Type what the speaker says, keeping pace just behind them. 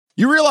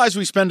You realize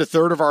we spend a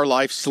third of our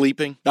life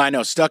sleeping? I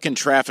know, stuck in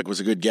traffic was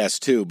a good guess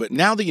too, but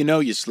now that you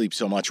know you sleep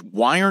so much,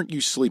 why aren't you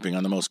sleeping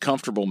on the most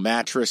comfortable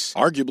mattress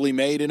arguably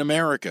made in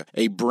America?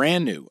 A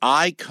brand new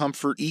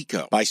iComfort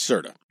Eco by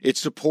Serta. It's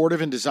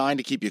supportive and designed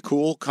to keep you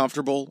cool,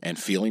 comfortable, and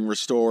feeling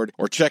restored.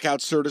 Or check out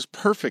Serta's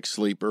Perfect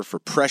Sleeper for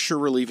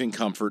pressure-relieving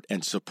comfort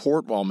and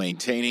support while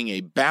maintaining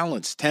a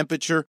balanced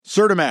temperature.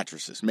 Serta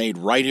mattresses, made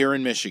right here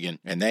in Michigan,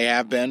 and they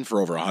have been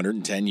for over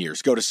 110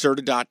 years. Go to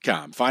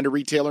Serta.com. Find a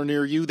retailer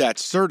near you.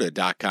 That's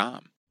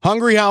Serta.com.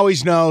 Hungry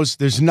Howie's knows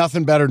there's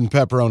nothing better than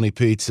pepperoni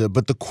pizza,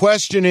 but the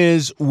question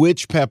is,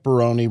 which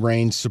pepperoni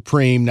reigns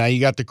supreme? Now,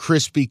 you got the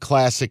crispy,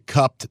 classic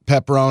cupped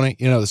pepperoni,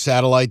 the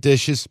satellite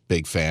dishes.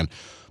 Big fan.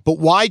 But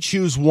why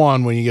choose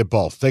one when you get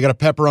both? They got a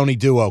pepperoni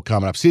duo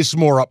coming up. See, this is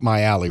more up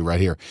my alley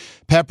right here.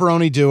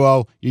 Pepperoni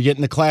duo, you're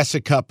getting the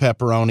classic cup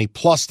pepperoni,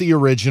 plus the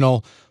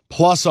original,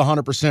 plus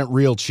 100%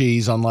 real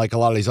cheese, unlike a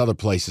lot of these other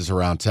places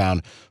around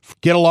town.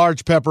 Get a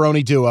large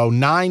pepperoni duo,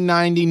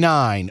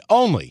 $9.99,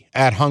 only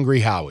at Hungry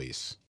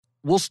Howie's.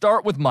 We'll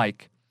start with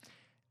Mike.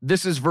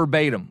 This is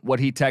verbatim what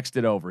he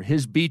texted over.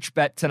 His beach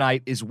bet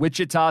tonight is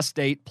Wichita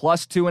State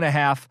plus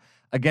 2.5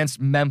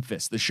 against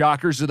Memphis. The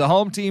Shockers are the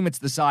home team. It's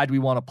the side we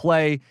want to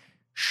play.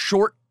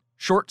 Short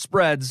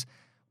spreads.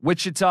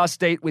 Wichita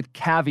State with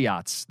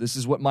caveats. This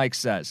is what Mike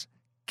says.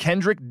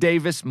 Kendrick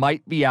Davis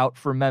might be out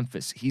for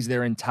Memphis. He's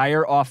their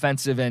entire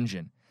offensive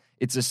engine.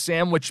 It's a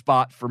sandwich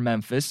spot for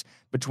Memphis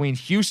between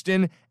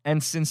Houston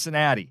and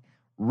Cincinnati.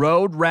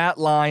 Road rat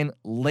line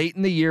late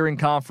in the year in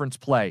conference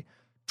play.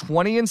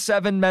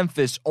 20-7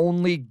 Memphis,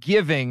 only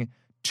giving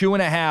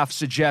 2.5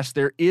 suggests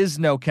there is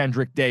no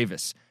Kendrick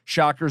Davis.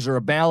 Shockers are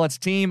a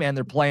balanced team, and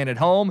they're playing at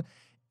home.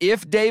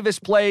 If Davis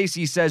plays,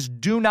 he says,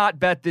 do not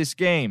bet this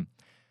game.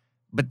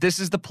 But this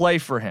is the play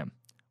for him.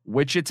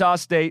 Wichita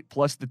State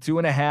plus the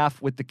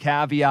 2.5 with the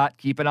caveat,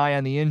 keep an eye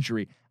on the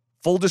injury.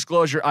 Full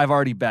disclosure, I've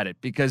already bet it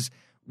because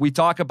we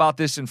talk about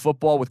this in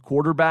football with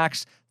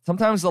quarterbacks.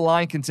 Sometimes the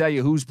line can tell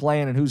you who's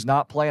playing and who's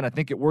not playing. I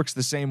think it works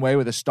the same way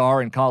with a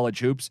star in college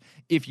hoops.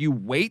 If you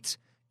wait,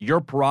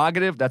 your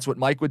prerogative, that's what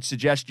Mike would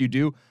suggest you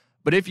do.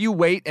 But if you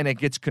wait and it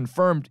gets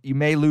confirmed, you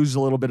may lose a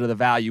little bit of the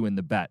value in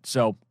the bet.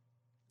 So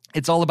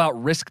it's all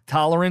about risk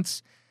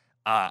tolerance.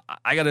 I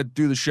got to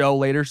do the show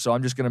later, so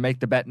I'm just going to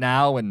make the bet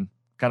now and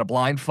kind of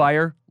blind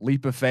fire,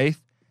 leap of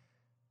faith.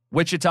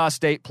 Wichita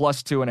State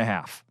plus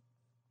 2.5.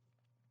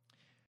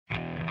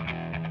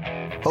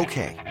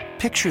 Okay,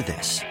 picture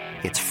this.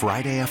 It's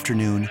Friday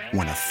afternoon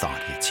when a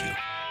thought hits you.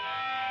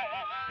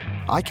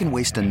 I can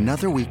waste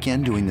another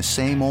weekend doing the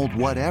same old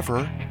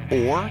whatever,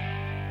 or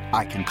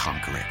I can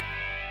conquer it.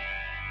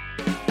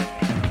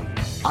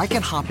 I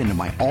can hop into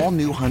my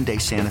all-new Hyundai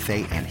Santa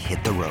Fe and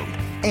hit the road.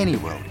 Any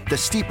road. The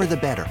steeper, the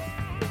better.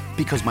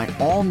 Because my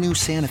all-new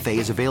Santa Fe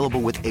is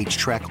available with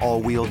H-Track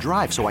all-wheel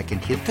drive, so I can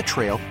hit the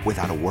trail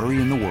without a worry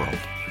in the world.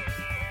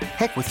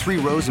 Heck, with 3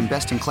 rows and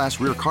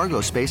best-in-class rear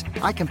cargo space,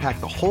 I can pack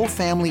the whole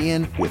family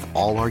in with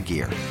all our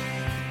gear.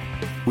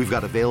 We've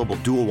got available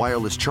dual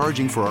wireless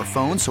charging for our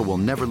phones, so we'll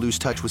never lose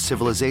touch with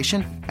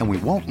civilization, and we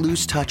won't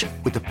lose touch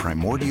with the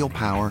primordial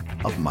power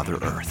of Mother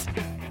Earth.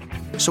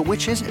 So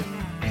which is it?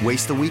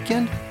 Waste the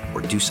weekend or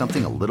do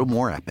something a little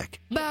more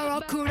epic?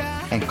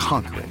 And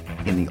conquer it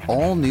in the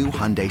all-new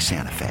Hyundai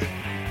Santa Fe.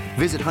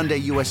 Visit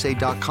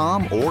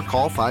HyundaiUSA.com or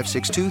call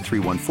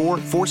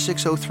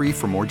 562-314-4603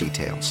 for more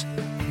details.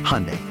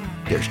 Hyundai,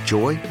 there's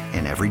joy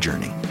in every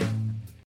journey.